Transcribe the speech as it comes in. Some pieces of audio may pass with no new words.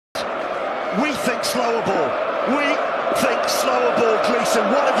We think slower ball. We think slower ball, Gleeson.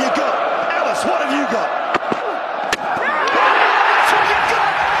 What have you got? Ellis, what have you got? That's what you've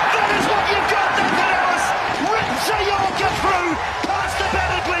got! That is what you've got, Nathan Ellis! Rips a Yorker through, past the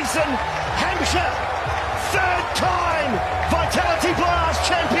batter, Gleeson. Hampshire, third time Vitality Blast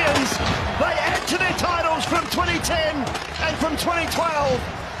champions. They add to their titles from 2010 and from 2012.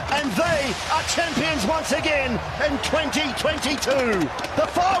 And they are champions once again in 2022. The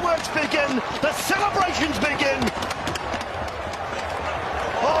fireworks begin, the celebrations begin.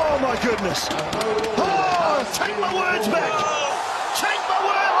 Oh my goodness. Oh, take my words back. Take my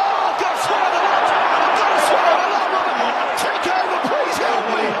word. Oh, I've got to swallow the lot. I've got to swallow the lot, Robert. Take over, please help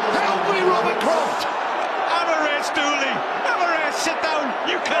me. Help me, Robert Croft. Have a rest, Dooley. Have a rest. Sit down.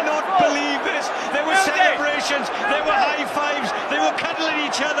 You cannot believe this. There were celebrations. There were high fives. They were cuddling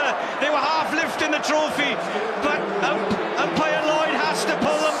each other. They were half lifting the trophy. But umpire Lloyd has to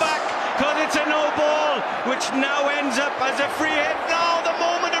pull them back because it's a no ball, which now ends up as a free hit. Now the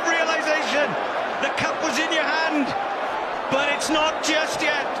moment of realization. The cup was in your hand, but it's not just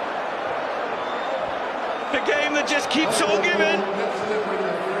yet. The game that just keeps on giving.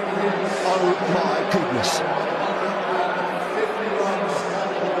 Oh my goodness.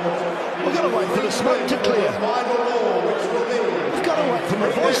 We've got to wait for the smoke to clear. We've got to wait for my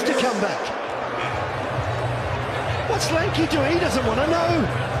voice to come back. What's Lanky doing? He doesn't want to know.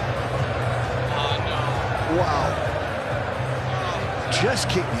 Wow. Just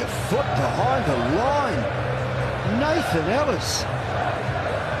keep your foot behind the line. Nathan Ellis.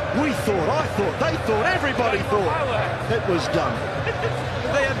 We thought, I thought, they thought, everybody thought it was done.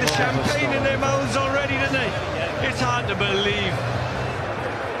 They had the champagne in their mouths already, didn't they? It's hard to believe.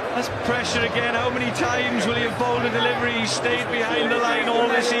 That's pressure again. How many times will he have bowled a delivery? He stayed behind the line all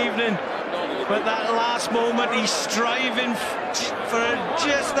this evening. But that last moment, he's striving for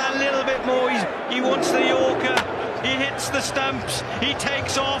just that little bit more. He wants the Yorker. He hits the stumps. He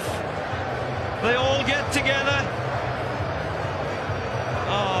takes off. They all get together.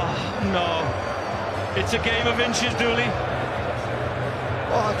 Oh, no. It's a game of inches, Dooley.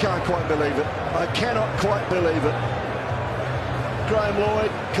 Oh, I can't quite believe it. I cannot quite believe it. Graham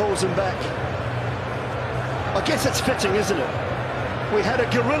Lloyd calls him back. I guess it's fitting, isn't it? We had a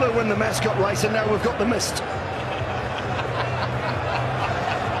gorilla win the mascot race and now we've got the mist.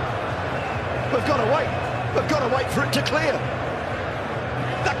 We've got to wait. We've got to wait for it to clear.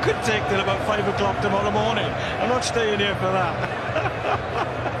 That could take till about 5 o'clock tomorrow morning. I'm not staying here for that.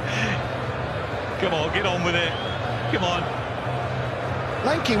 Come on, get on with it. Come on.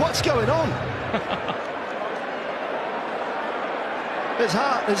 Lanky, what's going on? His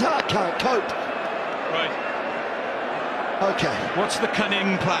heart can't cope. Right. Okay. What's the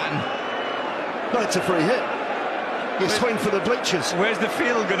cunning plan? No, it's a free hit. You swing for the bleachers. Where's the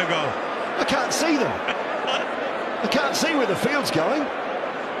field going to go? I can't see them. I can't see where the field's going.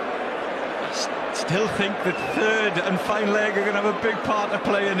 I still think that third and fine leg are going to have a big part to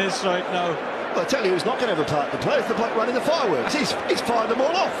play in this right now. Well, I tell you who's not going to have a part to play. It's the bloke running the fireworks. He's fired them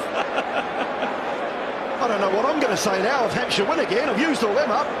all off. I don't know what I'm going to say now if Hampshire win again. I've used all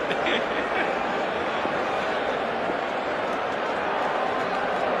them up.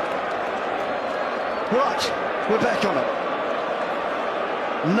 Right, we're back on it.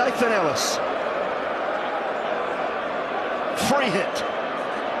 Nathan Ellis. Free hit.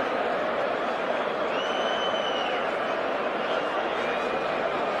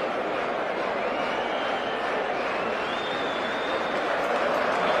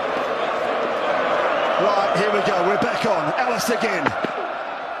 Right, here we go, we're back on. Ellis again.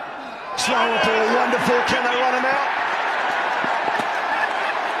 Slower ball, wonderful. Can they run him out?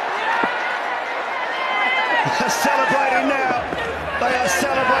 They're celebrating now. They are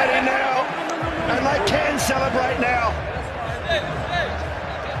celebrating now. And they can celebrate now.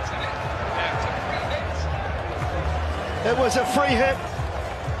 It was a free hit.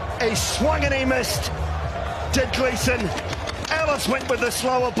 He swung and he missed. Did Gleeson. Ellis went with the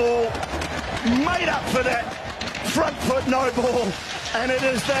slower ball. Made up for that front foot no ball, and it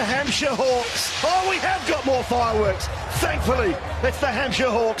is the Hampshire Hawks. Oh, we have got more fireworks. Thankfully, it's the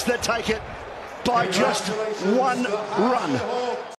Hampshire Hawks that take it by just one run.